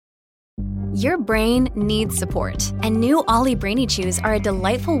Your brain needs support, and new Ollie Brainy Chews are a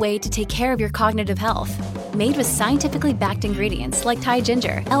delightful way to take care of your cognitive health. Made with scientifically backed ingredients like Thai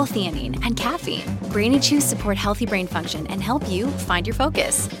ginger, L-theanine, and caffeine, Brainy Chews support healthy brain function and help you find your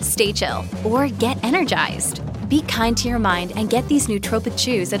focus, stay chill, or get energized. Be kind to your mind and get these nootropic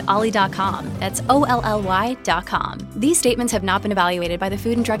chews at ollie.com. That's OLLY.com. These statements have not been evaluated by the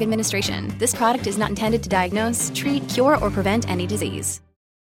Food and Drug Administration. This product is not intended to diagnose, treat, cure, or prevent any disease.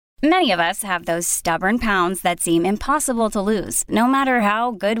 Many of us have those stubborn pounds that seem impossible to lose, no matter how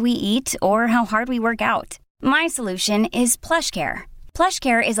good we eat or how hard we work out. My solution is PlushCare.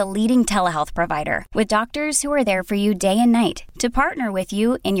 PlushCare is a leading telehealth provider with doctors who are there for you day and night to partner with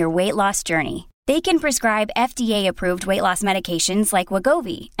you in your weight loss journey. They can prescribe FDA-approved weight loss medications like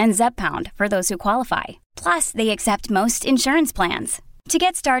Wegovy and Zepbound for those who qualify. Plus, they accept most insurance plans. To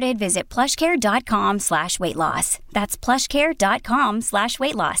get started, visit plushcare.com/weightloss. That's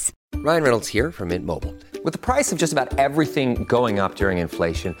plushcare.com/weightloss. Ryan Reynolds here from Mint Mobile. With the price of just about everything going up during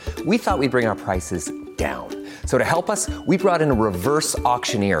inflation, we thought we'd bring our prices down. So to help us, we brought in a reverse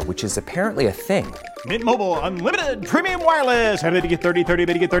auctioneer, which is apparently a thing. Mint Mobile Unlimited Premium Wireless. How to get 30, 30,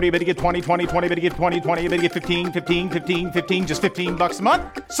 bit to get 30, bit to get 20, 20, 20, bit to get 20, 20, bit to get 15, 15, 15, 15, just $15 a month?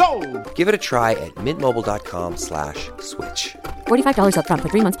 Sold! Give it a try at mintmobile.com/switch. $45 up front for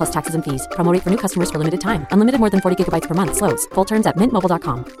 3 months plus taxes and fees. Promo rate for new customers for limited time. Unlimited more than 40 gigabytes per month. Slows full terms at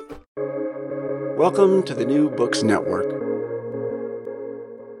mintmobile.com. Welcome to the New Books Network.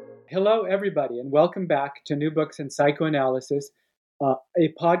 Hello, everybody, and welcome back to New Books in Psychoanalysis, a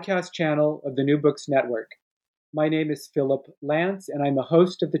podcast channel of the New Books Network. My name is Philip Lance, and I'm a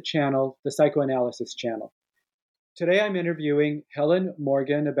host of the channel, the Psychoanalysis Channel. Today I'm interviewing Helen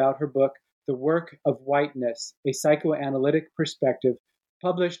Morgan about her book, The Work of Whiteness, a Psychoanalytic Perspective,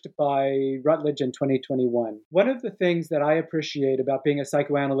 published by Routledge in 2021. One of the things that I appreciate about being a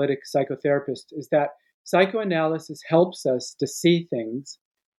psychoanalytic psychotherapist is that psychoanalysis helps us to see things,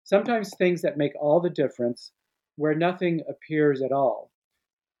 sometimes things that make all the difference, where nothing appears at all.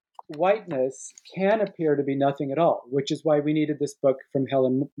 Whiteness can appear to be nothing at all, which is why we needed this book from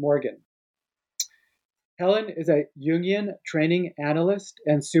Helen Morgan. Helen is a Jungian training analyst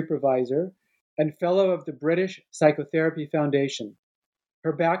and supervisor and fellow of the British Psychotherapy Foundation.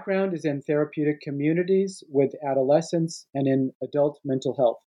 Her background is in therapeutic communities with adolescents and in adult mental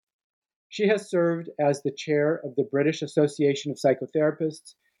health. She has served as the chair of the British Association of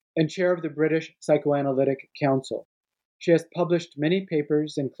Psychotherapists and chair of the British Psychoanalytic Council. She has published many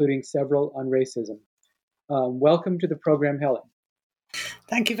papers, including several on racism. Welcome to the program, Helen.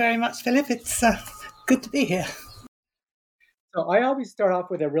 Thank you very much, Philip. It's good to be here. So I always start off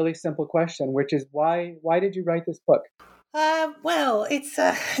with a really simple question, which is why did you write this book? Well,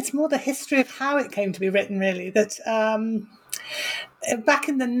 it's more the history of how it came to be written, really. That back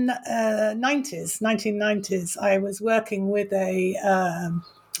in the 1990s, I was working with a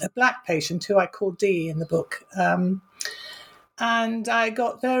black patient who I call Dee in the book. And I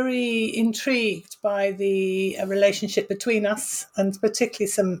got very intrigued by the relationship between us, and particularly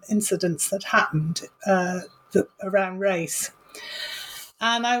some incidents that happened around race.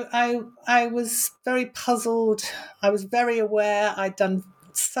 And I was very puzzled. I was very aware I'd done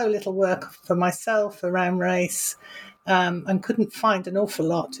so little work for myself around race, and couldn't find an awful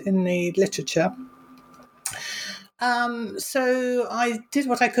lot in the literature. So I did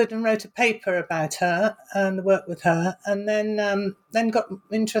what I could and wrote a paper about her and worked with her, and then got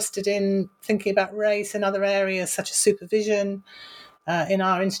interested in thinking about race in other areas such as supervision, in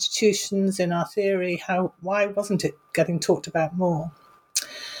our institutions, in our theory. Why wasn't it getting talked about more?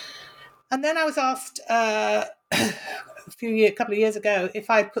 And then I was asked a couple of years ago if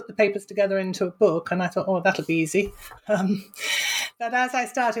I'd put the papers together into a book, and I thought, that'll be easy. But as I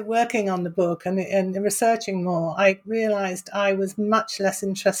started working on the book and researching more, I realised I was much less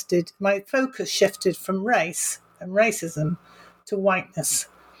interested. My focus shifted from race and racism to whiteness.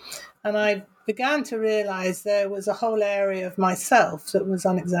 And I began to realise there was a whole area of myself that was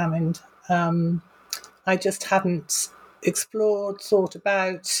unexamined. I just hadn't explored, thought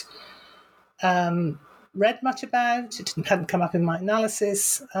about, read much about. It hadn't come up in my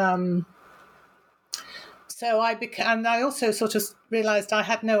analysis. So I also sort of realised I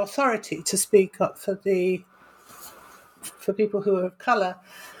had no authority to speak up for people who are of colour.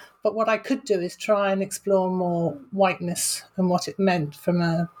 But what I could do is try and explore more whiteness and what it meant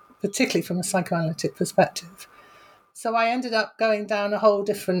particularly from a psychoanalytic perspective. So I ended up going down a whole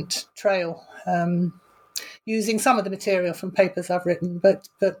different trail, using some of the material from papers I've written, but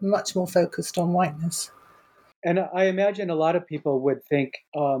much more focused on whiteness. And I imagine a lot of people would think,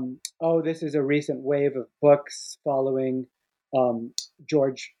 this is a recent wave of books following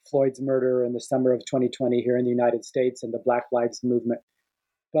George Floyd's murder in the summer of 2020 here in the United States and the Black Lives Movement.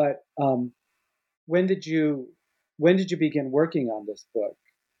 But when did you begin working on this book,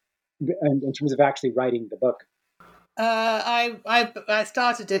 in terms of actually writing the book? I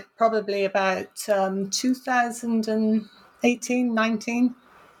started it probably about 2018, 19.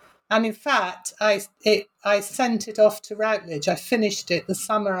 And in fact, I sent it off to Routledge. I finished it the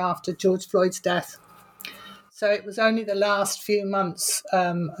summer after George Floyd's death. So it was only the last few months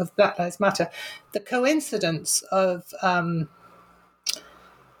of Black Lives Matter. The coincidence of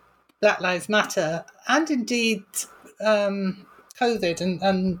Black Lives Matter and indeed COVID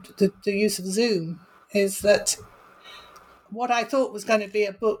and the use of Zoom is that what I thought was going to be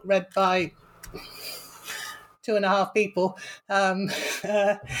a book read by 2.5 people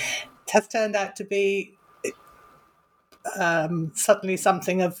has turned out to be suddenly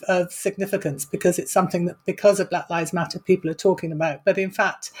something of significance, because it's something that, because of Black Lives Matter, people are talking about. But in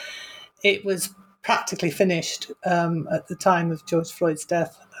fact, it was practically finished at the time of George Floyd's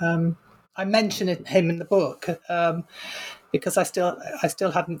death. I mention him in the book because I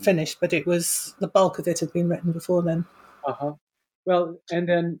still hadn't finished, but it was, the bulk of it had been written before then. Uh-huh. Well, and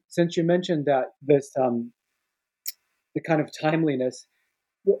then since you mentioned that this the kind of timeliness,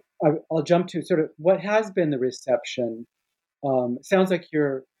 I'll jump to sort of what has been the reception. Sounds like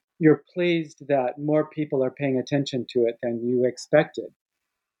you're pleased that more people are paying attention to it than you expected.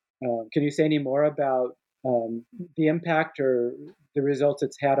 Can you say any more about the impact or the results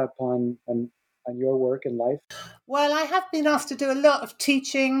it's had upon on your work and life? Well, I have been asked to do a lot of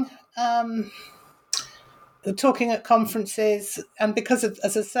teaching, talking at conferences, and because of,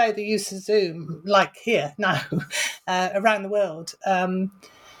 as I say, the use of Zoom, like here now, around the world.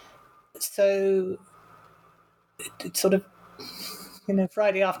 So it's sort of,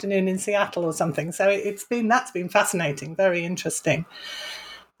 Friday afternoon in Seattle or something. So that's been fascinating, very interesting.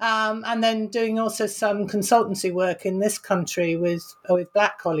 And then doing also some consultancy work in this country with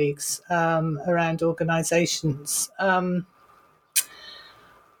Black colleagues around organisations.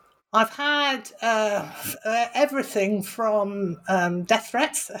 I've had everything from death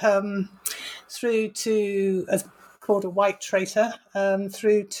threats through to, as called a white traitor,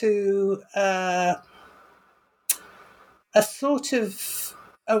 through to a sort of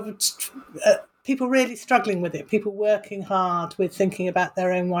people really struggling with it, people working hard with thinking about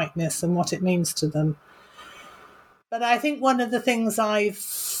their own whiteness and what it means to them. But I think one of the things I'm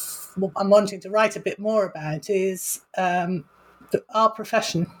wanting to write a bit more about is our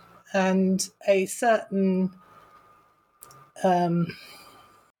profession and a certain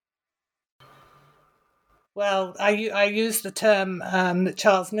I use the term that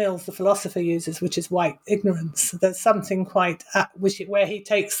Charles Mills, the philosopher, uses, which is white ignorance. There's something quite where he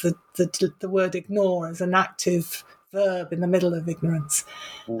takes the word ignore as an active verb in the middle of ignorance.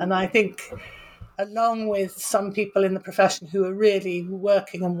 And I think, along with some people in the profession who are really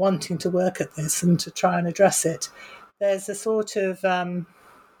working and wanting to work at this and to try and address it, there's a sort of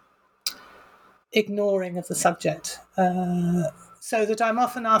ignoring of the subject. So that I'm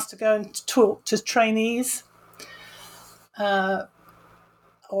often asked to go and talk to trainees, or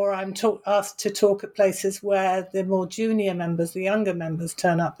I'm asked to talk at places where the more junior members, the younger members,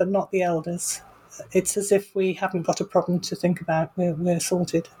 turn up, but not the elders. It's as if we haven't got a problem to think about. We're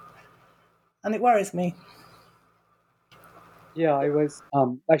sorted. And it worries me. Yeah, I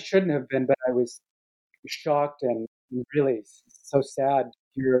shouldn't have been, but I was shocked and really so sad to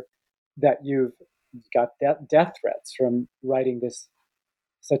hear that you've got death threats from writing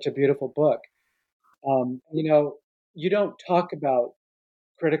such a beautiful book. You don't talk about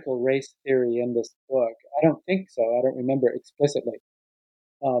critical race theory in this book. I don't think so. I don't remember explicitly.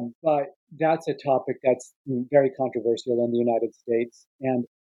 But that's a topic that's very controversial in the United States. And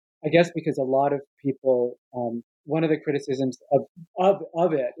I guess because a lot of people, one of the criticisms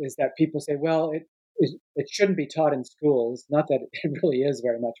of it is that people say, well, it shouldn't be taught in schools. Not that it really is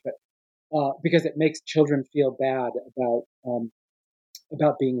very much, but because it makes children feel bad about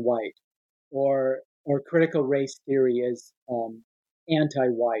being white, or critical race theory is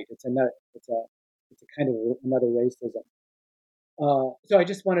anti-white. It's a kind of another racism. So I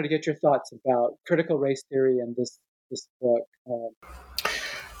just wanted to get your thoughts about critical race theory and this book.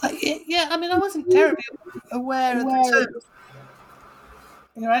 I wasn't terribly aware of the term.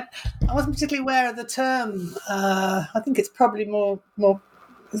 You're right. I wasn't particularly aware of the term. I think it's probably more.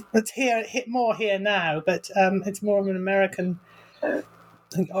 It's hit more here now, but it's more of an American,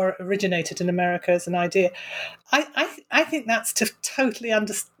 or originated in America as an idea. I think that's to totally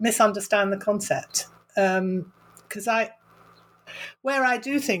misunderstand the concept, because where I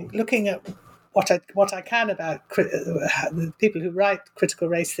do think, looking at what I can about the people who write critical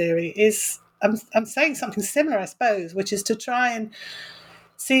race theory is I'm saying something similar, I suppose, which is to try and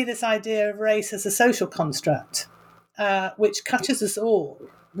see this idea of race as a social construct, which touches us all,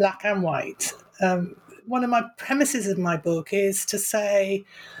 black and white. One of my premises of my book is to say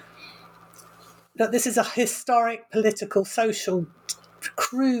that this is a historic, political, social,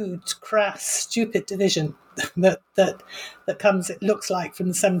 crude, crass, stupid division that comes, it looks like, from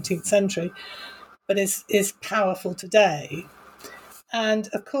the 17th century, but is powerful today. And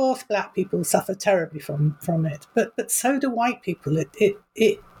of course, black people suffer terribly from it, but so do white people.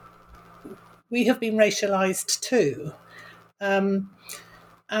 We have been racialized too,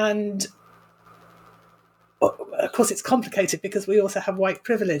 and of course, it's complicated because we also have white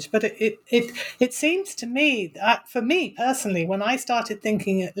privilege. But it seems to me that, for me personally, when I started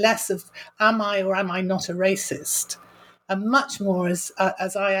thinking less of am I or am I not a racist, and much more as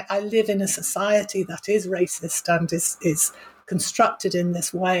I live in a society that is racist and is constructed in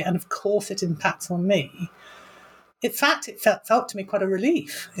this way, and of course it impacts on me. In fact, it felt to me quite a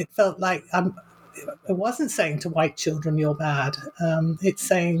relief. It felt like it wasn't saying to white children, "You're bad." It's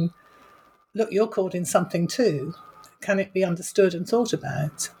saying, look, you're caught in something too. Can it be understood and thought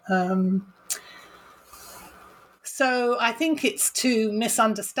about? So I think it's to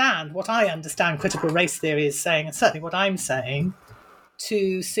misunderstand what I understand critical race theory is saying, and certainly what I'm saying,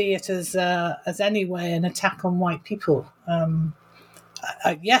 to see it as anyway an attack on white people.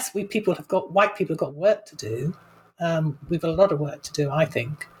 Yes, white people have got work to do. We've got a lot of work to do, I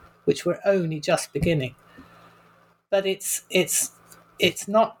think, which we're only just beginning. But it's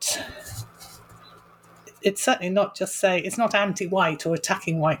not. It's certainly not just it's not anti-white or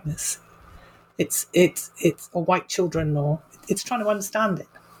attacking whiteness. It's or white children, or it's trying to understand it.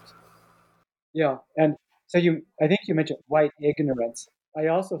 Yeah, and so I think you mentioned white ignorance. I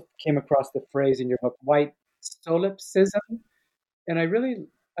also came across the phrase in your book, white solipsism, and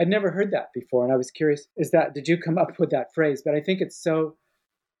I'd never heard that before, and I was curious, did you come up with that phrase? But I think it's so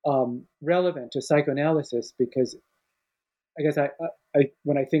relevant to psychoanalysis, because I guess I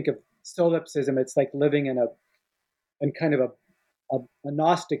when I think of solipsism, it's like living in kind of a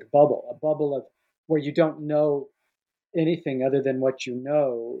Gnostic bubble, a bubble of where you don't know anything other than what you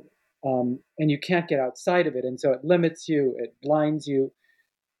know, and you can't get outside of it, and so it limits you, it blinds you,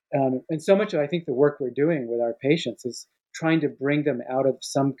 and so much of, I think, the work we're doing with our patients is trying to bring them out of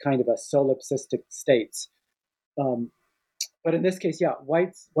some kind of a solipsistic state. But in this case, yeah,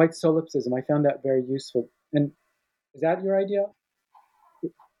 white solipsism, I found that very useful. And is that your idea?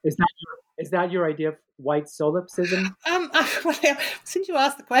 Is that your idea of white solipsism? Since you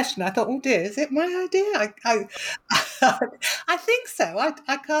asked the question, I thought, oh dear, is it my idea? I think so.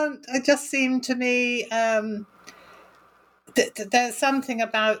 I can't. It just seemed to me there's something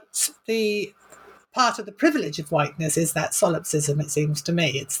about the part of the privilege of whiteness is that solipsism. It seems to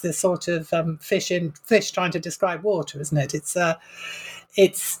me it's the sort of fish trying to describe water, isn't it? It's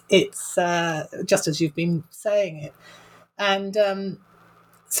just as you've been saying it, and.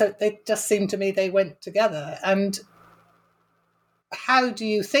 So they just seemed to me they went together. And how do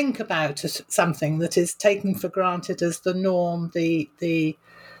you think about something that is taken for granted as the norm, the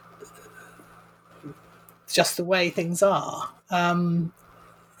just the way things are?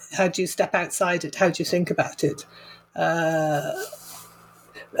 How do you step outside it? How do you think about it?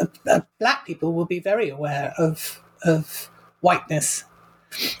 Black people will be very aware of whiteness,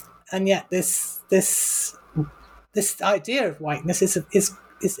 and yet this idea of whiteness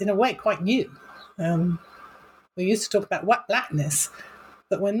is in a way quite new. We used to talk about blackness,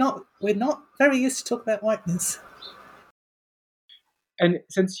 but we're not very used to talk about whiteness. And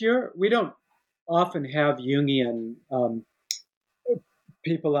since we don't often have Jungian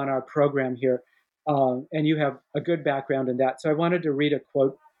people on our program here, and you have a good background in that, so I wanted to read a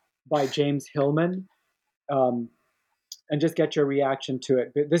quote by James Hillman, and just get your reaction to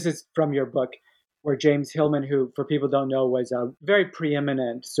it. This is from your book, where James Hillman, who, for people who don't know, was a very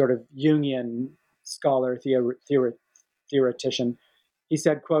preeminent sort of Jungian scholar, theoretician. He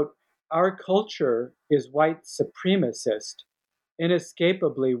said, quote, "Our culture is white supremacist,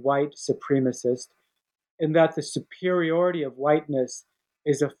 inescapably white supremacist, in that the superiority of whiteness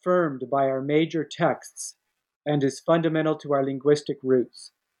is affirmed by our major texts and is fundamental to our linguistic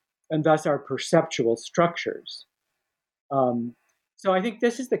roots, and thus our perceptual structures." So I think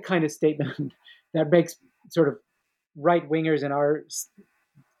this is the kind of statement that makes sort of right-wingers in our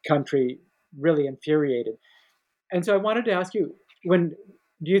country really infuriated. And so I wanted to ask you, do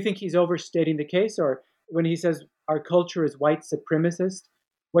you think he's overstating the case? Or when he says our culture is white supremacist,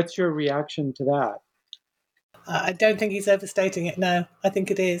 what's your reaction to that? I don't think he's overstating it. No, I think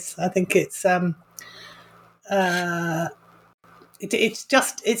it is. I think it's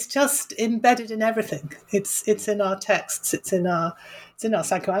it's just embedded in everything. It's in our texts. It's in our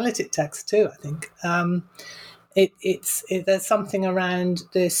psychoanalytic texts too. I think there's something around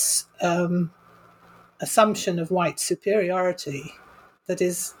this assumption of white superiority that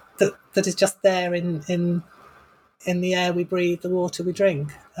is just there in the air we breathe, the water we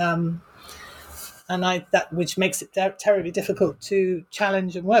drink, and which makes it terribly difficult to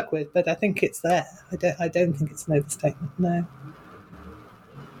challenge and work with. But I think it's there. I don't think it's an overstatement. No.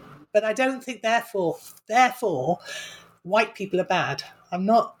 But I don't think therefore white people are bad. I'm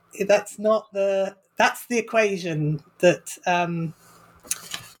not. That's the equation that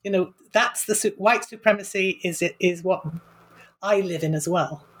that's the white supremacy is what I live in as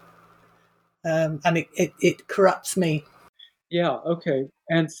well, and it corrupts me. Yeah. Okay.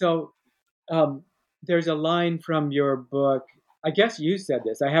 And so there's a line from your book. I guess you said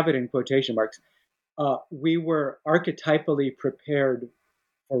this. I have it in quotation marks. We were archetypally prepared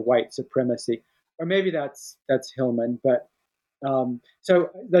for white supremacy, or maybe that's Hillman. But so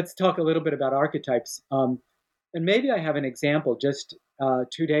let's talk a little bit about archetypes. And maybe I have an example. Just 2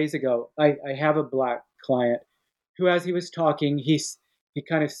 days ago, I have a Black client who, as he was talking, he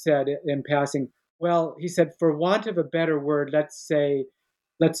kind of said in passing, well, he said, for want of a better word, let's say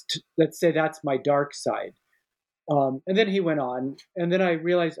that's my dark side. And then he went on, and then I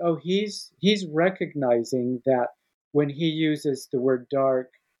realized, oh, he's recognizing that when he uses the word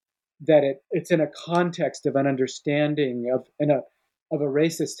dark, that it's in a context of an understanding of a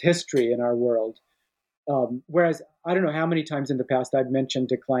racist history in our world. Whereas I don't know how many times in the past I've mentioned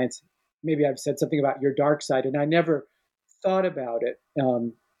to clients, maybe I've said something about your dark side, and I never thought about it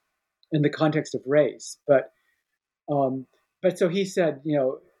in the context of race. But so he said,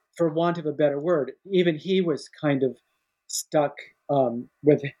 for want of a better word, even he was kind of stuck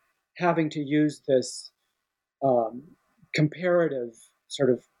with having to use this comparative sort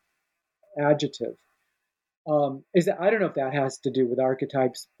of adjective. I don't know if that has to do with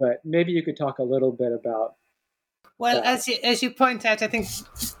archetypes, but maybe you could talk a little bit about. Well, as you point out, I think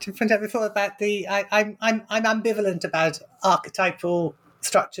to point out before about I'm ambivalent about archetypal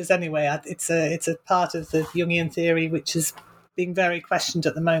structures anyway. It's a part of the Jungian theory which is being very questioned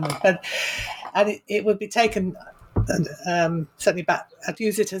at the moment, and it would be taken certainly back. I'd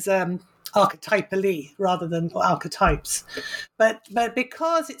use it as archetypally rather than archetypes, but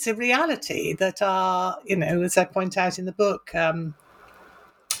because it's a reality that as I point out in the book,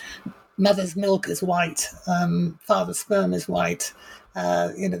 mother's milk is white, father's sperm is white,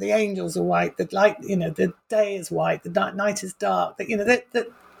 the angels are white, the light, the day is white, the night is dark.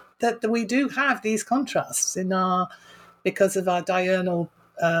 That we do have these contrasts because of our diurnal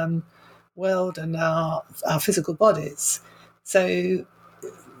world and our physical bodies. So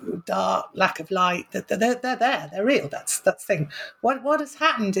dark, lack of light, they're there, they're real. That's the thing. What has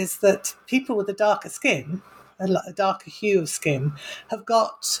happened is that people with a darker skin, a darker hue of skin, have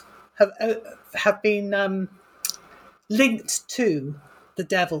been linked to the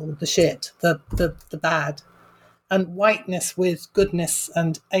devil, the shit, the bad, and whiteness with goodness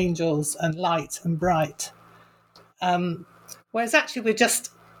and angels and light and bright. Whereas actually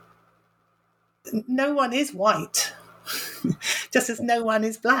no one is white, just as no one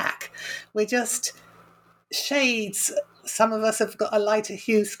is black. We're just shades. Some of us have got a lighter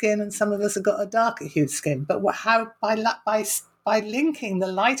hue skin and some of us have got a darker hue skin. But how by linking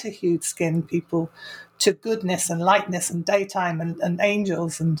the lighter hued skin people to goodness and lightness and daytime and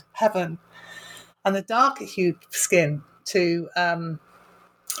angels and heaven, and the darker hued skin to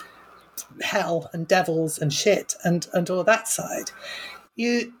hell and devils and shit and all that side,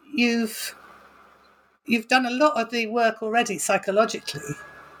 you've done a lot of the work already psychologically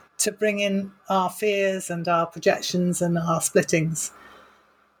to bring in our fears and our projections and our splittings.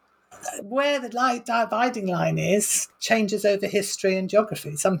 Where the dividing line is changes over history and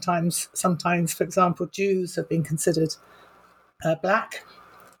geography. Sometimes, for example, Jews have been considered black,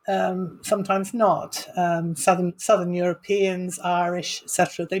 sometimes not. Southern Europeans, Irish,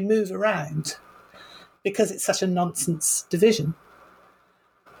 etc. They move around because it's such a nonsense division.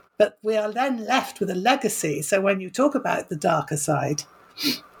 But we are then left with a legacy. So when you talk about the darker side,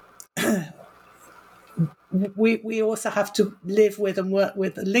 we also have to live with and work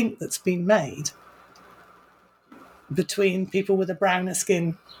with the link that's been made between people with a browner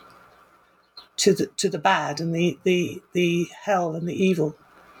skin to the bad and the hell and the evil,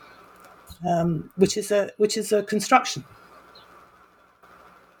 which is a construction.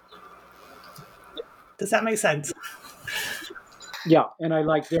 Does that make sense? Yeah, and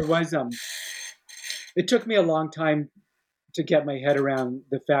there was it took me a long time to get my head around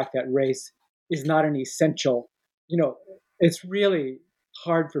the fact that race is not an essential, it's really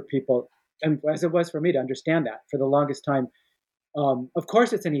hard for people, and as it was for me to understand that for the longest time. Of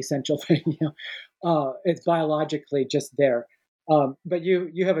course, it's an essential thing. It's biologically just there. But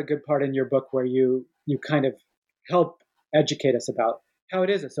you have a good part in your book where you kind of help educate us about how it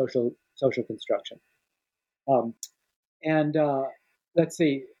is a social construction. And let's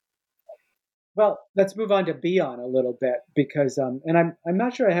see. Well, let's move on to Bion a little bit because, and I'm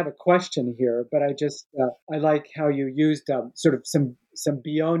not sure I have a question here, but I just I like how you used sort of some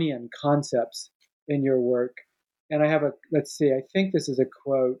Bionian concepts in your work. And I have let's see, I think this is a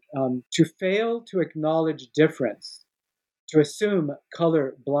quote: "To fail to acknowledge difference, to assume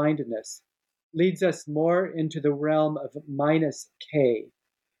color blindness, leads us more into the realm of minus K.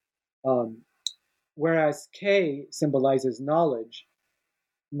 Whereas K symbolizes knowledge,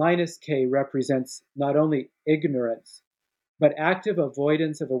 minus K represents not only ignorance, but active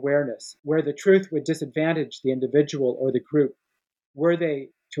avoidance of awareness, where the truth would disadvantage the individual or the group, were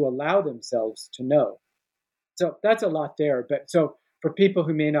they to allow themselves to know." So that's a lot there. But so for people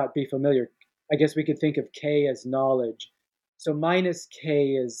who may not be familiar, I guess we could think of K as knowledge. So minus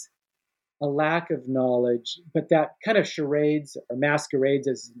K is a lack of knowledge, but that kind of charades or masquerades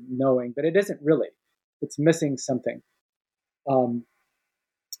as knowing, but it isn't really. It's missing something. So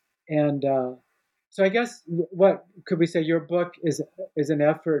I guess what could we say? Your book is an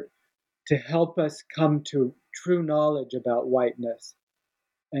effort to help us come to true knowledge about whiteness,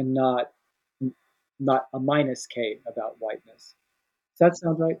 and not a minus K about whiteness. Does that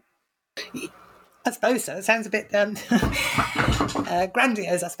sound right? I suppose so. It sounds a bit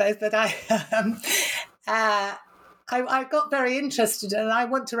grandiose, I suppose, but I got very interested, and I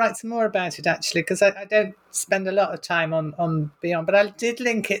want to write some more about it, actually, because I don't spend a lot of time on Bion, but I did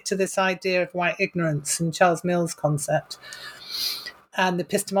link it to this idea of white ignorance and Charles Mill's concept and the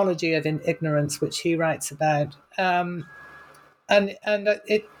epistemology of ignorance, which he writes about. And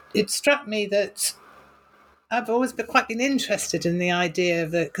it struck me that I've always been interested in the idea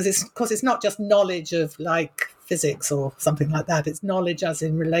of it, because it's not just knowledge of like physics or something like that. It's knowledge as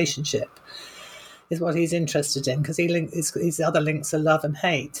in relationship is what he's interested in, because his other links are love and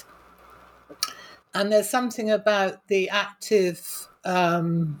hate. And there's something about the active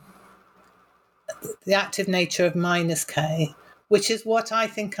nature of minus K, which is what I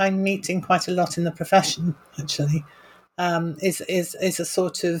think I'm meeting quite a lot in the profession, actually, is a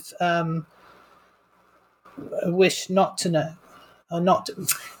sort of a wish not to know, or not to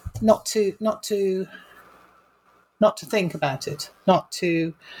think about it, not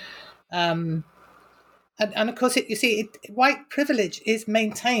to, and of course, white privilege is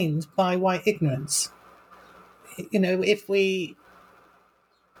maintained by white ignorance. If we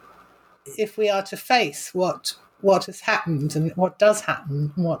are to face what has happened and what does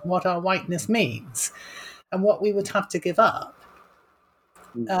happen, what our whiteness means, and what we would have to give up,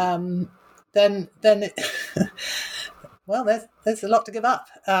 then well, there's a lot to give up.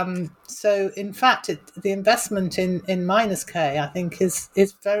 So in fact, the investment in minus K, I think, is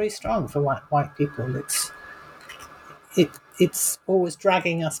very strong for white people. It's always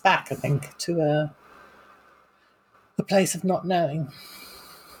dragging us back, I think, to a place of not knowing.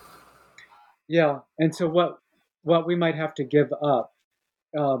 Yeah, and so what we might have to give up,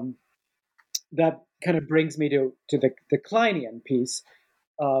 that kind of brings me to the Kleinian piece.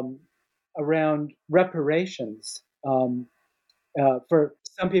 Around reparations. For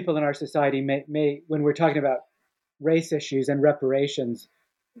some people in our society, may when we're talking about race issues and reparations,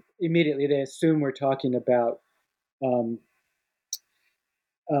 immediately they assume we're talking about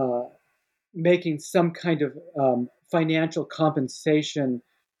making some kind of financial compensation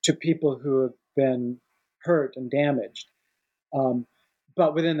to people who have been hurt and damaged.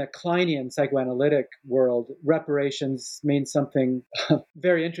 But within the Kleinian psychoanalytic world, reparations means something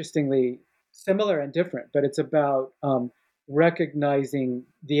very interestingly similar and different, but it's about recognizing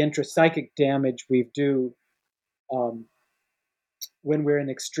the intrapsychic damage we do when we're in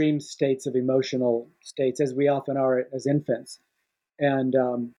extreme states of emotional states, as we often are as infants, and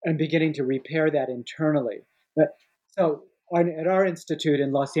beginning to repair that internally. So at our institute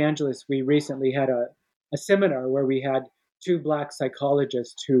in Los Angeles, we recently had a seminar where we had 2 Black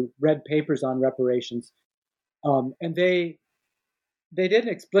psychologists who read papers on reparations, and they didn't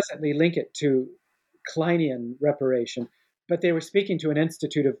explicitly link it to Kleinian reparation, but they were speaking to an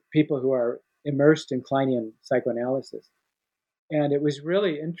institute of people who are immersed in Kleinian psychoanalysis. And it was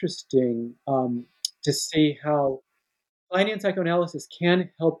really interesting to see how Kleinian psychoanalysis can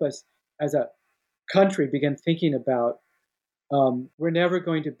help us as a country begin thinking about we're never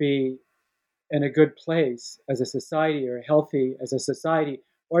going to be in a good place as a society, or healthy as a society,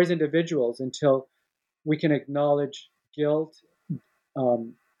 or as individuals, until we can acknowledge guilt,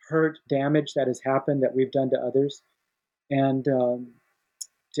 hurt, damage that has happened, that we've done to others, and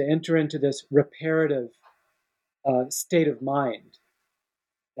to enter into this reparative state of mind.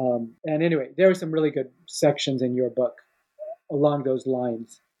 And anyway, there are some really good sections in your book along those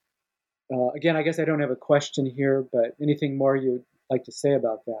lines. Again, I guess I don't have a question here, but anything more you'd like to say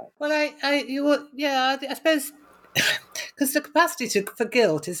about that? Well, I suppose because the capacity for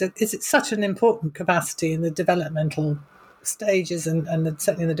guilt is such an important capacity in the developmental stages, and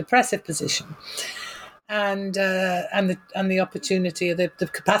certainly in the depressive position, and the opportunity, or the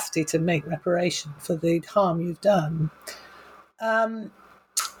capacity to make reparation for the harm you've done.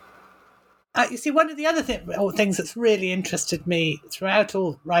 You see, one of the other things that's really interested me throughout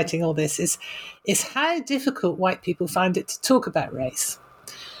writing all this is how difficult white people find it to talk about race.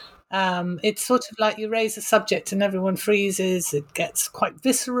 It's sort of like you raise a subject and everyone freezes. It gets quite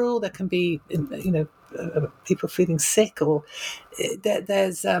visceral. There can be, people feeling sick, or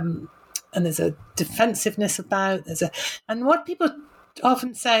there's a defensiveness about. And what people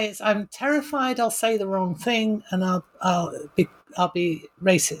often say is, "I'm terrified I'll say the wrong thing and I'll be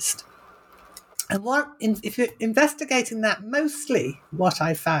racist." And if you're investigating that, mostly what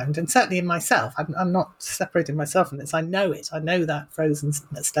I found, and certainly in myself, I'm not separating myself from this. I know it. I know that frozen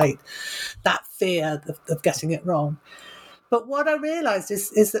state, that fear of getting it wrong. But what I realised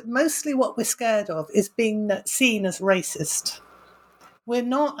is that mostly what we're scared of is being seen as racist. We're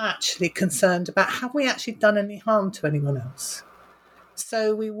not actually concerned about have we actually done any harm to anyone else.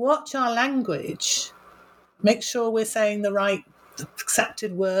 So we watch our language, make sure we're saying the right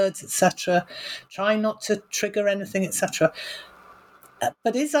accepted words, etc. Try not to trigger anything, etc.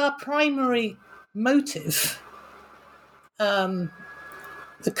 But is our primary motive the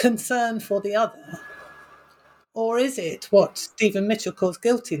concern for the other, or is it what Stephen Mitchell calls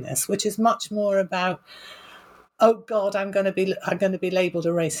guiltiness, which is much more about, oh God, I'm going to be labelled a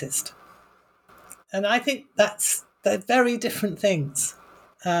racist? And I think they're very different things.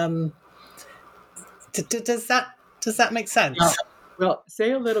 Does that make sense? Well,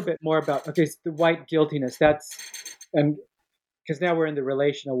 say a little bit more about, the white guiltiness. That's, and because now we're in the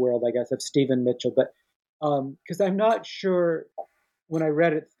relational world, I guess, of Stephen Mitchell. But because I'm not sure, when I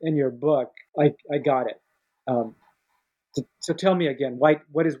read it in your book, I got it. So tell me again,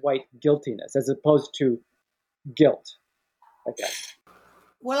 what is white guiltiness as opposed to guilt, I guess?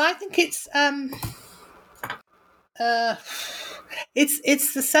 Well, I think it's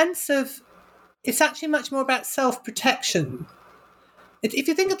the sense of, it's actually much more about self-protection. If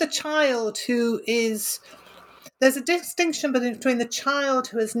you think of the child there's a distinction between the child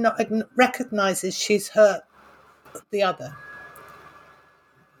who is not recognises she's hurt the other,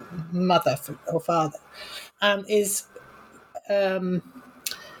 mother or father, and has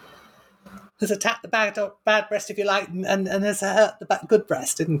attacked the bad breast, if you like, and has hurt the good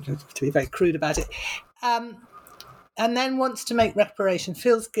breast, to be very crude about it, and then wants to make reparation,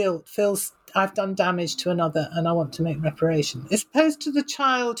 feels guilt, feels I've done damage to another and I want to make reparation, as opposed to the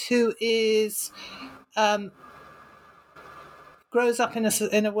child who is grows up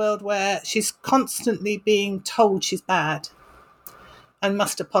in a world where she's constantly being told she's bad and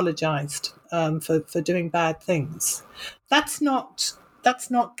must apologise for doing bad things. That's not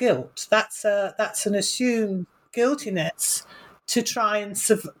guilt. That's an assumed guiltiness to try and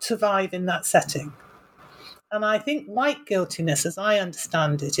survive in that setting. And I think white guiltiness, as I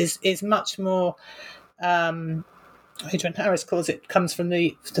understand it, is much more, Adrian Harris calls it, comes from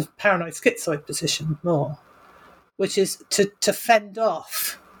the paranoid schizoid position more, which is to fend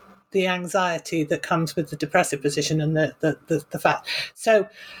off the anxiety that comes with the depressive position and the fact. So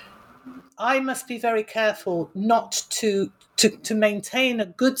I must be very careful not to maintain a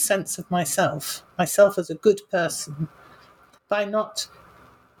good sense of myself as a good person, by not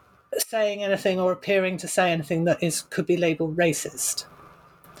saying anything or appearing to say anything that could be labelled racist,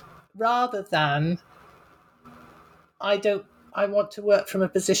 rather than I want to work from a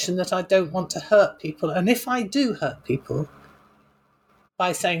position that I don't want to hurt people. And if I do hurt people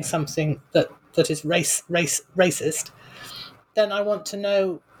by saying something that is racist, then I want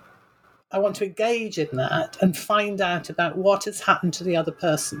to engage in that and find out about what has happened to the other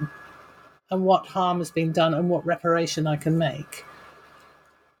person and what harm has been done and what reparation I can make.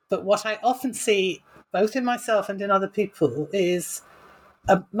 But what I often see, both in myself and in other people, is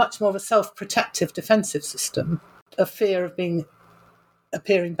a much more of a self-protective defensive system, a fear of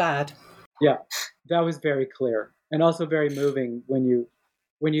appearing bad. Yeah, that was very clear, and also very moving when you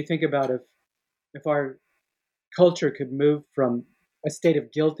think about if our culture could move from a state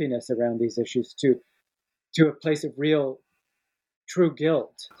of guiltiness around these issues to a place of real, true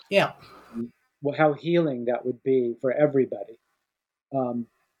guilt. Yeah. Well, how healing that would be for everybody.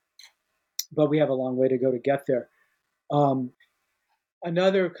 But we have a long way to go to get there.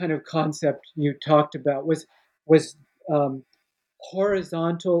 Another kind of concept you talked about was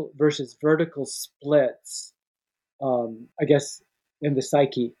horizontal versus vertical splits, I guess, in the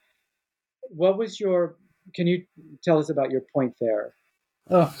psyche. What was can you tell us about your point there?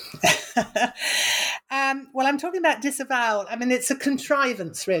 Oh. Well, I'm talking about disavowal. I mean, it's a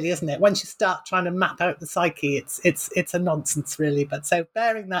contrivance, really, isn't it? Once you start trying to map out the psyche, it's a nonsense, really. But so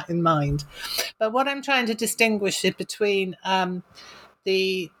bearing that in mind. But what I'm trying to distinguish is between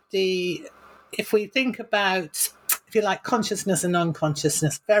the if we think about, if you like, consciousness and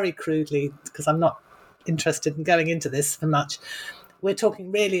unconsciousness, very crudely, because I'm not interested in going into this for much, we're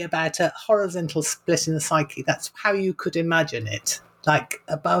talking really about a horizontal split in the psyche. That's how you could imagine it. Like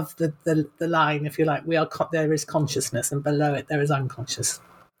above the line, if you like, there is consciousness, and below it there is unconscious.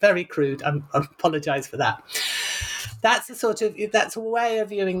 Very crude. I apologise for that. That's a way of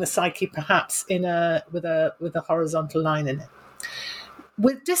viewing the psyche, perhaps with a horizontal line in it.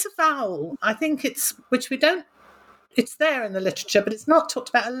 With disavowal, I think it's there in the literature, but it's not talked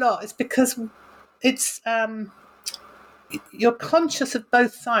about a lot. It's because it's you're conscious of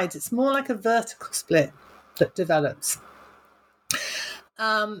both sides. It's more like a vertical split that develops.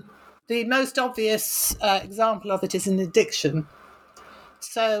 The most obvious example of it is in addiction.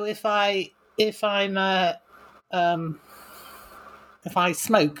 So if I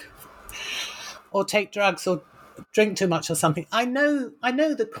smoke or take drugs or drink too much or something, I know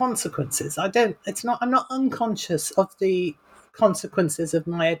the consequences. I'm not unconscious of the consequences of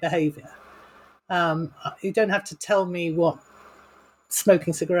my behaviour. You don't have to tell me what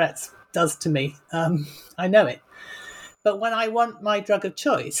smoking cigarettes does to me. I know it. But when I want my drug of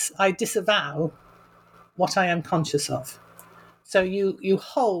choice, I disavow what I am conscious of. So you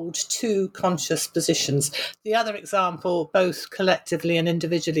hold two conscious positions. The other example, both collectively and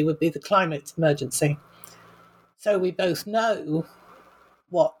individually, would be the climate emergency. So we both know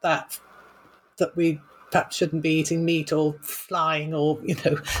that we perhaps shouldn't be eating meat or flying or,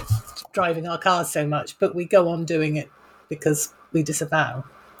 driving our cars so much, but we go on doing it because we disavow.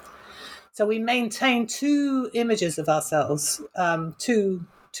 So we maintain two images of ourselves, two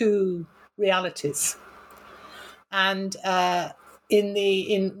realities. And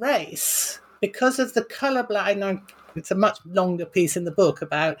in race, because of the colourblind, it's a much longer piece in the book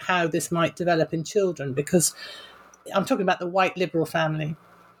about how this might develop in children, because I'm talking about the white liberal family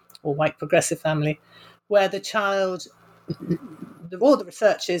or white progressive family, where the child, all the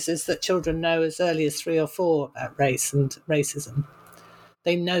research is that children know as early as 3 or 4 about race and racism.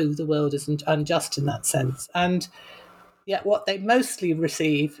 They know the world isn't unjust in that sense. And yet what they mostly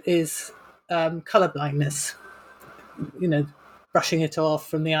receive is colourblindness, brushing it off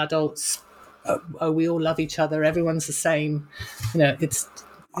from the adults. Oh, we all love each other. Everyone's the same. It's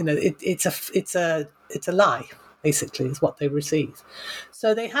a lie, basically, is what they receive.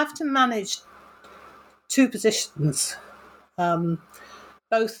 So they have to manage two positions,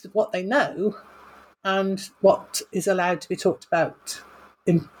 both what they know and what is allowed to be talked about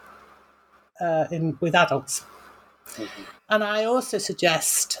with adults. Mm-hmm. And I also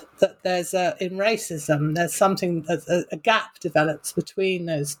suggest that there's in racism, there's something, a gap develops between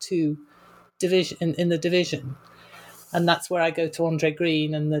those two in the division. And that's where I go to Andre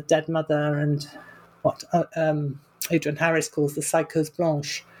Green and the dead mother and what Adrian Harris calls the psychose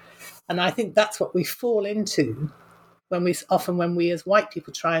blanche. And I think that's what we fall into when we as white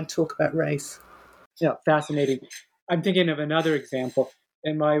people try and talk about race. Yeah, fascinating. I'm thinking of another example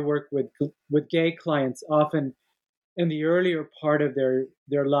in my work with gay clients. Often in the earlier part of their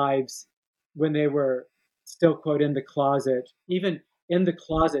lives, when they were still, quote, in the closet, even in the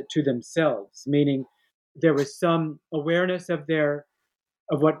closet to themselves, meaning there was some awareness of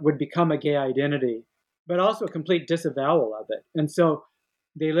what would become a gay identity, but also a complete disavowal of it. And so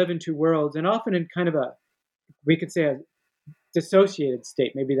they live in two worlds, and often in kind of we could say a dissociated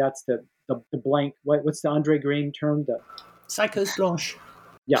state. Maybe that's the blank. What's the Andre Green term? The psychose blanche.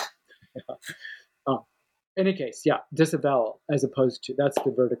 Yeah. In any case, yeah, disavowal as opposed to, that's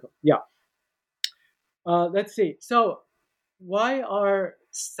the vertical. Yeah. Let's see. So why are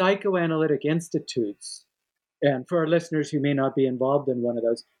psychoanalytic institutes, and for our listeners who may not be involved in one of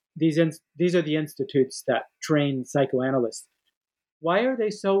those, these are the institutes that train psychoanalysts. Why are they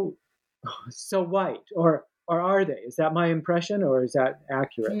so white, or are they? Is that my impression, or is that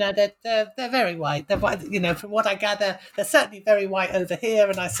accurate? No, they're very white. They're white. From what I gather, they're certainly very white over here,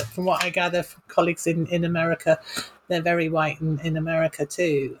 and from what I gather from colleagues in America, they're very white in America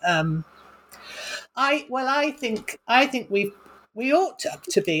too. I think we ought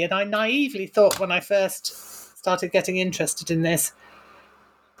to be, and I naively thought when I first started getting interested in this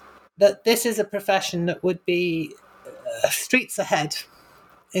that this is a profession that would be streets ahead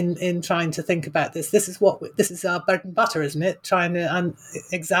in trying to think about this. This is our bread and butter, isn't it? Trying to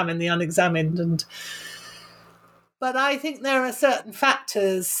examine the unexamined, but I think there are certain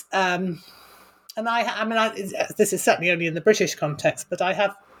factors, and this is certainly only in the British context, but I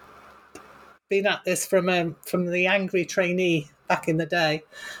have been at this from the angry trainee back in the day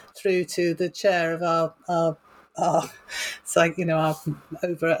through to the chair of our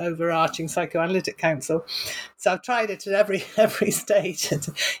overarching psychoanalytic council. So I've tried it at every stage,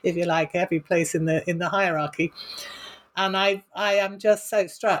 if you like, every place in the hierarchy. And I am just so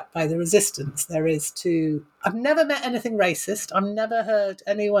struck by the resistance there is to. I've never met anything racist. I've never heard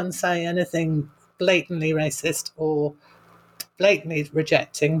anyone say anything blatantly racist or blatantly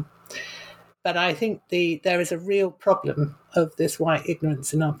rejecting. But I think there is a real problem of this white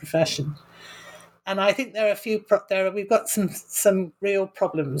ignorance in our profession. And I think there are we've got some real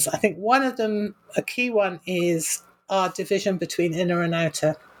problems. I think one of them, a key one, is our division between inner and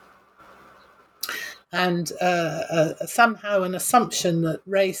outer. And somehow an assumption that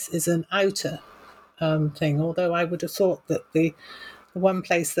race is an outer thing, although I would have thought that the one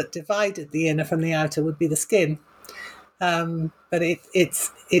place that divided the inner from the outer would be the skin. But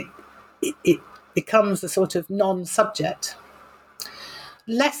it becomes a sort of non-subject.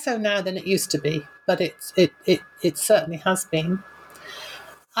 Less so now than it used to be, but it certainly has been.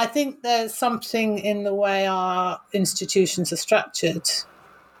 I think there's something in the way our institutions are structured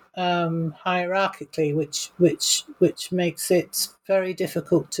hierarchically, which makes it very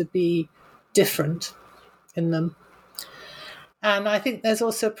difficult to be different in them. And I think there's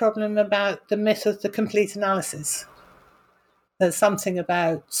also a problem about the myth of the complete analysis. There's something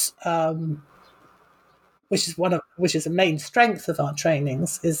about which is a main strength of our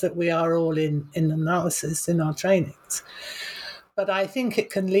trainings, is that we are all in analysis in our trainings. But I think it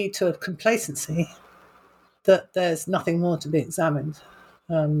can lead to a complacency that there's nothing more to be examined.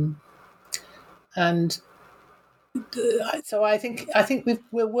 So I think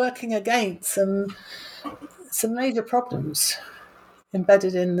we're working against some major problems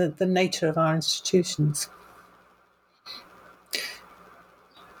embedded in the nature of our institutions.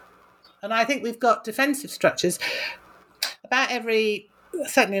 And I think we've got defensive structures.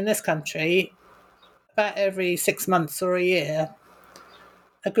 Certainly in this country, about every 6 months or a year,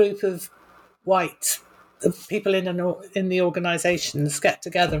 a group of people in the organisations get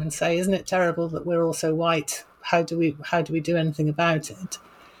together and say, "Isn't it terrible that we're all so white? How do we do anything about it?"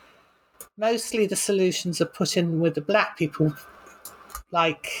 Mostly the solutions are put in with the black people,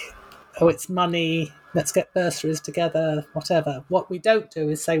 like, "Oh, it's money, let's get bursaries together," whatever. What we don't do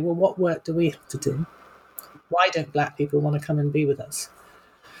is say, well, what work do we have to do? Why don't black people want to come and be with us?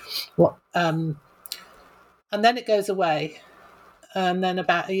 And then it goes away. And then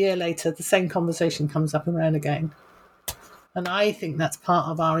about a year later, the same conversation comes up around again. And I think that's part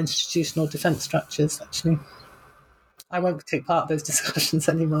of our institutional defence structures, actually. I won't take part of those discussions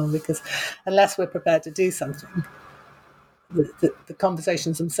anymore, because unless we're prepared to do something, the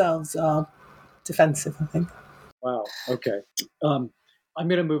conversations themselves are defensive, I think. Wow. Okay. I'm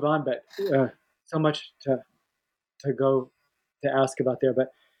going to move on, but so much to go to ask about there.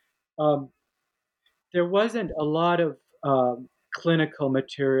 But there wasn't a lot of clinical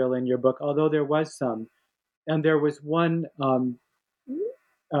material in your book, although there was some. And there was one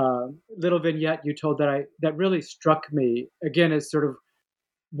little vignette you told that really struck me, again, as sort of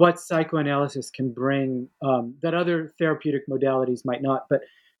what psychoanalysis can bring that other therapeutic modalities might not. But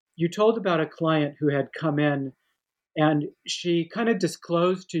you told about a client who had come in and she kind of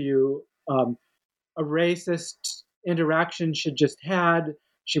disclosed to you a racist interaction she'd just had.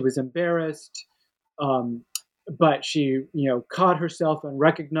 She was embarrassed, but she, caught herself and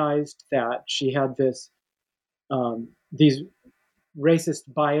recognized that she had these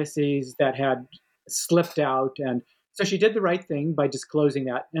racist biases that had slipped out, and so she did the right thing by disclosing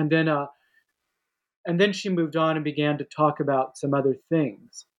that. And then she moved on and began to talk about some other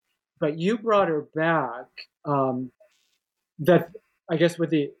things. But you brought her back, that I guess with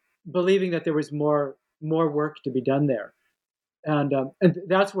the believing that there was more work to be done there, and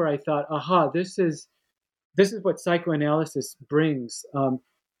that's where I thought, aha, this is what psychoanalysis brings.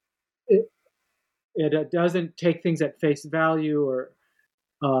 It doesn't take things at face value or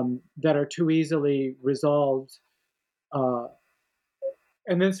that are too easily resolved.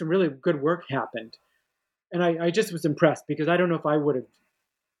 And then some really good work happened. And I just was impressed, because I don't know if I would have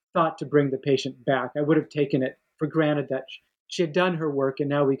thought to bring the patient back. I would have taken it for granted that she had done her work, and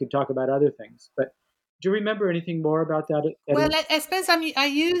now we could talk about other things. But do you remember anything more about that? Well, I suppose I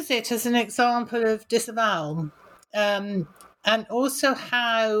use it as an example of disavowal, and also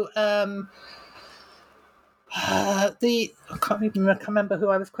how I can't even remember who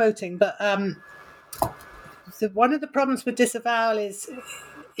I was quoting, but one of the problems with disavowal is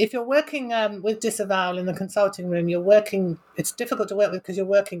if you're working with disavowal in the consulting room, it's difficult to work with because you're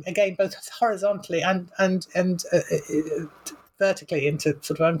working, again, both horizontally and vertically into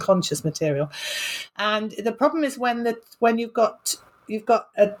sort of unconscious material. And the problem is when you've got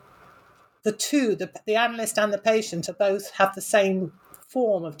the analyst and the patient are both have the same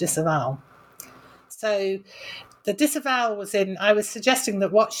form of disavowal. So the disavowal I was suggesting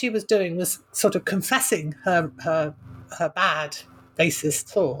that what she was doing was sort of confessing her bad racist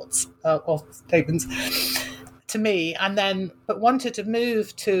thoughts or statements to me, but wanted to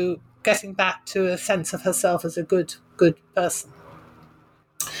move to getting back to a sense of herself as a good person.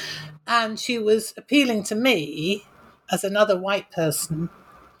 And she was appealing to me as another white person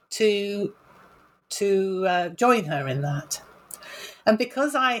to join her in that. And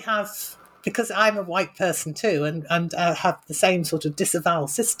because I'm a white person too, and have the same sort of disavowal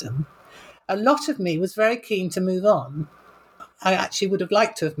system, a lot of me was very keen to move on. I actually would have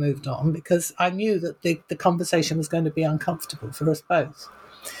liked to have moved on because I knew that the conversation was going to be uncomfortable for us both.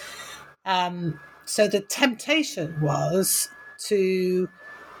 So the temptation was to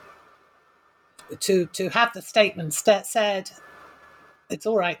have the statement said, it's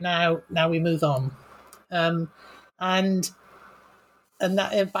all right now we move on. And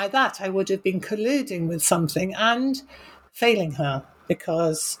by that I would have been colluding with something and failing her,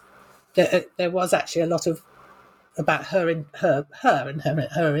 because there was actually a lot of about her and her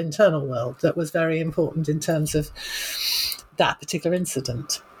internal world that was very important in terms of that particular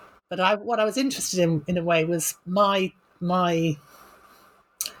incident. But what I was interested in a way was my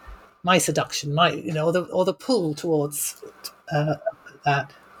seduction, or the pull towards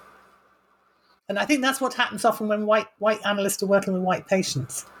that. And I think that's what happens often when white analysts are working with white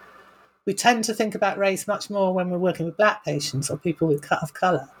patients. We tend to think about race much more when we're working with black patients or people of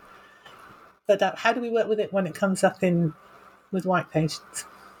colour. But how do we work with it when it comes up with white patients?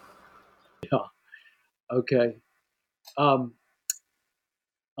 Yeah. Okay.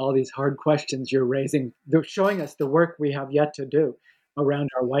 All these hard questions you're raising, they're showing us the work we have yet to do around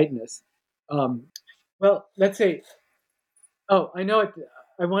our whiteness. Well, let's say, I know it.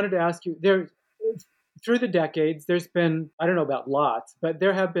 I wanted to ask you, through the decades, there's been, I don't know about lots, but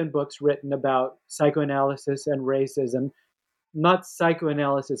there have been books written about psychoanalysis and racism, not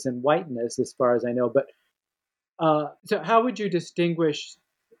psychoanalysis and whiteness, as far as I know. But so how would you distinguish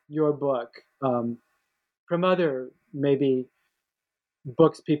your book from other maybe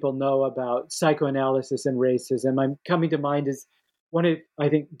books people know about psychoanalysis and racism? I'm coming to mind is I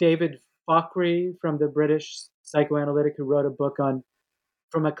think David Fakhry, from the British psychoanalytic, who wrote a book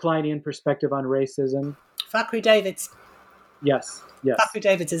from a Kleinian perspective on racism. Fakhry Davids. Yes. Fakhry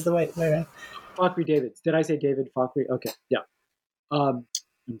Davids is the way around. Fakhry Davids. Did I say David Fakhry? Okay, yeah. I'm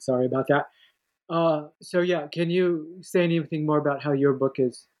sorry about that. So yeah, can you say anything more about how your book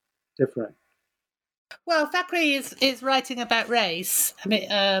is different? Well, Fakhry is writing about race. I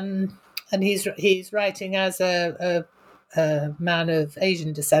mean, and he's writing as a man of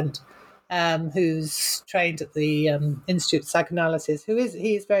Asian descent, who's trained at the Institute of Psychoanalysis.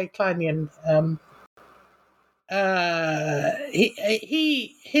 He's very Kleinian.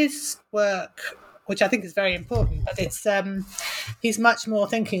 His work, which I think is very important, but it's he's much more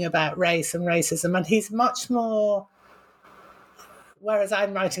thinking about race and racism, and he's much more. Whereas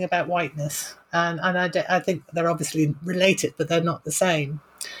I'm writing about whiteness, and I think they're obviously related, but they're not the same.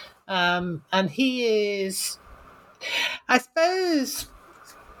 And he is, I suppose,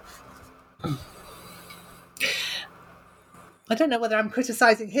 I don't know whether I'm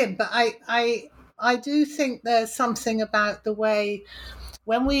criticising him, but I do think there's something about the way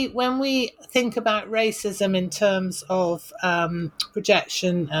when we think about racism in terms of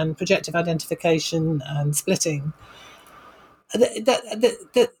projection and projective identification and splitting.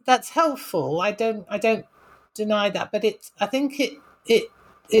 That's helpful. I don't deny that, but I think it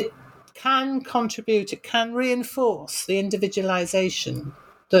can contribute. It can reinforce the individualization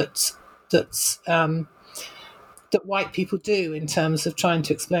that white people do in terms of trying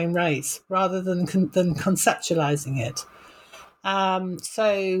to explain race, rather than conceptualizing it.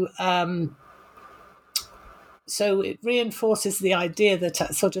 So it reinforces the idea that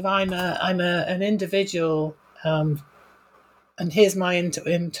sort of I'm an individual. And here's my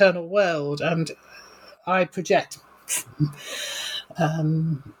internal world, and I project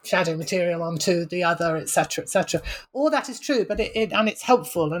shadow material onto the other, etc., etc. All that is true, but it's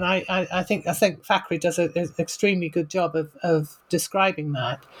helpful, and I think Thackeray does an extremely good job of describing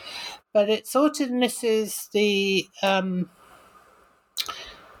that. But it sort of misses the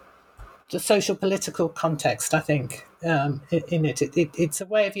social political context, I think, in it. It's a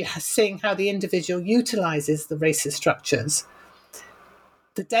way of seeing how the individual utilizes the racist structures.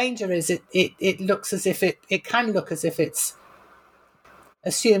 The danger is it looks as if it can look as if it's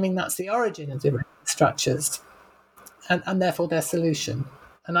assuming that's the origin of the racist structures, and therefore their solution.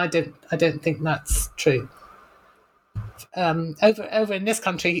 And I don't think that's true. Over in this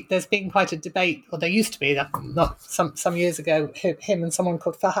country, there's been quite a debate, or there used to be, not some years ago, him and someone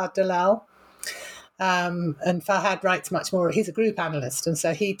called Fahad Dalal. And Fahad writes much more. He's a group analyst, and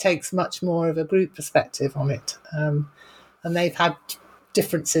so he takes much more of a group perspective on it. And they've had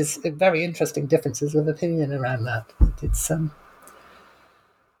differences, very interesting differences of opinion around that. It's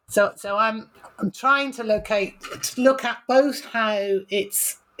so I'm trying to look at both how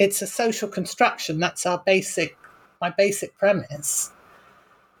it's a social construction. That's my basic premise.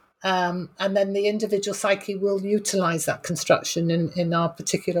 And then the individual psyche will utilize that construction in our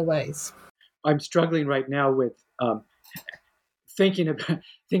particular ways. I'm struggling right now with thinking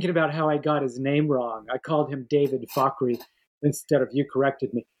about how I got his name wrong. I called him David Fakhry instead of you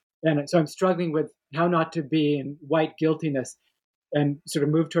corrected me. And so I'm struggling with how not to be in white guiltiness and sort of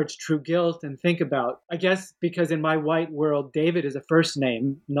move towards true guilt and think about, I guess, because in my white world, David is a first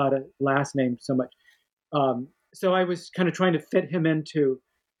name, not a last name so much. So I was kind of trying to fit him into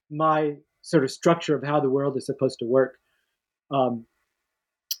my sort of structure of how the world is supposed to work. And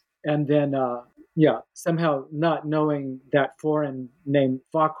then, somehow not knowing that foreign name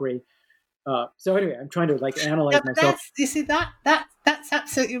Fakhry. So anyway, I'm trying to analyze myself. You see, that's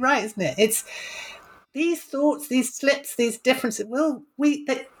absolutely right, isn't it? It's these thoughts, these slips, these differences.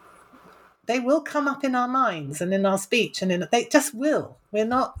 They will come up in our minds and in our speech, and they just will.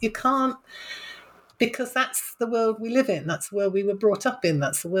 You can't, because that's the world we live in. That's the world we were brought up in.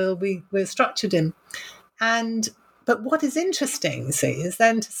 That's the world we're structured in. But what is interesting, you see, is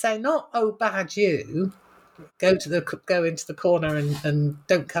then to say not, oh, bad you, go into the corner and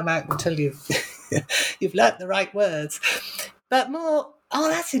don't come out until you've learnt the right words, but more, oh,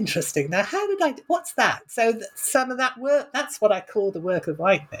 that's interesting. Now, what's that? So some of that work, that's what I call the work of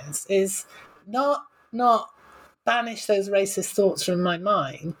whiteness, is not banish those racist thoughts from my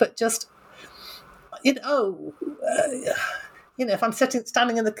mind, but just, if I'm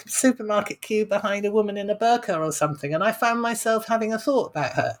standing in the supermarket queue behind a woman in a burqa or something, and I found myself having a thought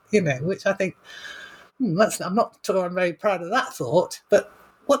about her, which I think, I'm not sure I'm very proud of that thought, but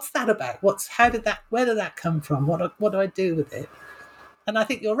what's that about? Where did that come from? What do I do with it? And I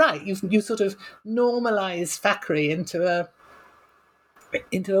think you're right. You sort of normalize Thackeray into a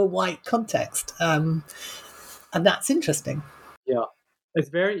white context, and that's interesting. Yeah, it's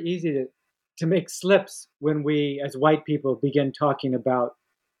very easy to make slips when we, as white people, begin talking about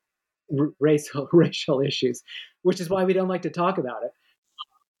racial issues, which is why we don't like to talk about it.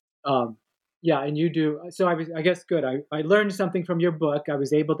 And you do. So I guess good. I learned something from your book. I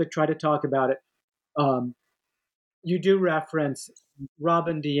was able to try to talk about it. You do reference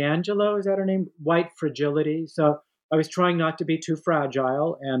Robin DiAngelo, is that her name? White fragility. So I was trying not to be too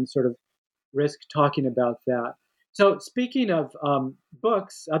fragile and sort of risk talking about that. So speaking of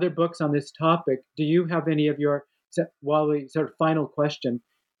books, other books on this topic, do you have any of final question,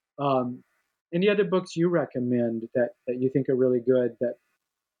 any other books you recommend that you think are really good?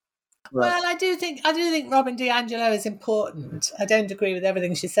 Well, I do think Robin DiAngelo is important. I don't agree with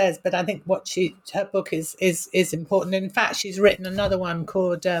everything she says, but I think her book is important. In fact, she's written another one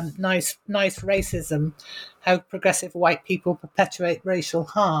called Nice Racism: How Progressive White People Perpetuate Racial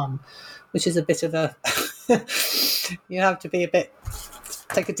Harm, which is a bit of a you have to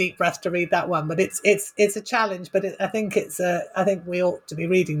take a deep breath to read that one. But it's a challenge. But I think we ought to be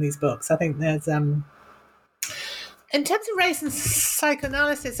reading these books. I think there's in terms of race and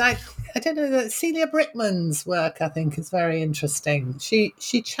psychoanalysis, I don't know, Celia Brickman's work I think is very interesting. She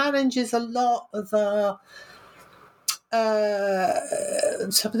challenges a lot of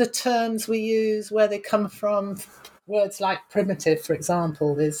some of the terms we use, where they come from. Words like primitive, for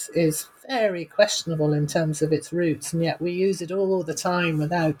example, is very questionable in terms of its roots, and yet we use it all the time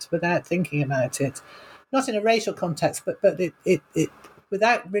without thinking about it. Not in a racial context, but it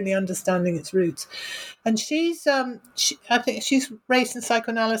without really understanding its roots. And I think she's Race and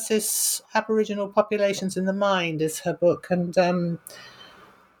Psychoanalysis, Aboriginal Populations in the Mind is her book. And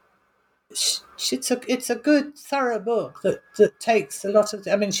it's a good, thorough book that takes a lot of,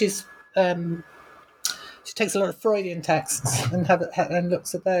 she's She takes a lot of Freudian texts and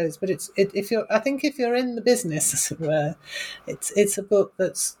looks at those. But if you're in the business, as it were, it's a book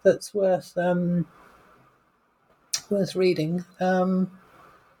that's worth reading.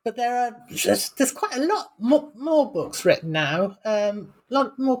 But there's quite a lot more books written now, a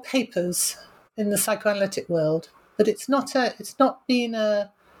lot more papers in the psychoanalytic world. But it's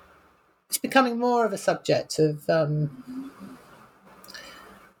becoming more of a subject of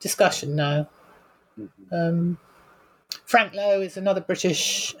discussion now. Frank Lowe is another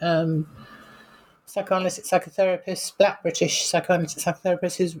British psychoanalytic psychotherapist, Black British psychoanalytic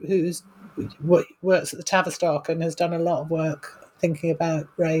psychotherapist who works at the Tavistock and has done a lot of work thinking about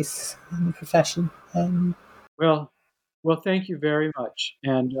race in the profession. Well, thank you very much,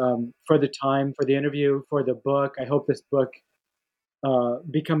 and for the time, for the interview, for the book. I hope this book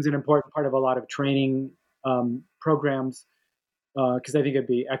becomes an important part of a lot of training programs, because I think it'd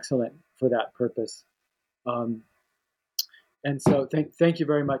be excellent for that purpose. And so thank you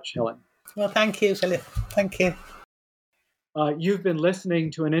very much, Helen. Well, thank you, Philip. Thank you. You've been listening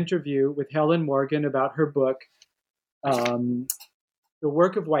to an interview with Helen Morgan about her book, The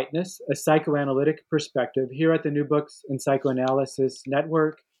Work of Whiteness, A Psychoanalytic Perspective, here at the New Books in Psychoanalysis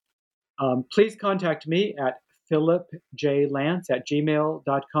Network. Please contact me at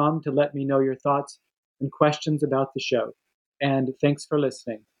philipjlance@gmail.com to let me know your thoughts and questions about the show. And thanks for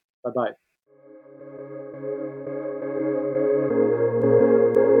listening. Bye-bye.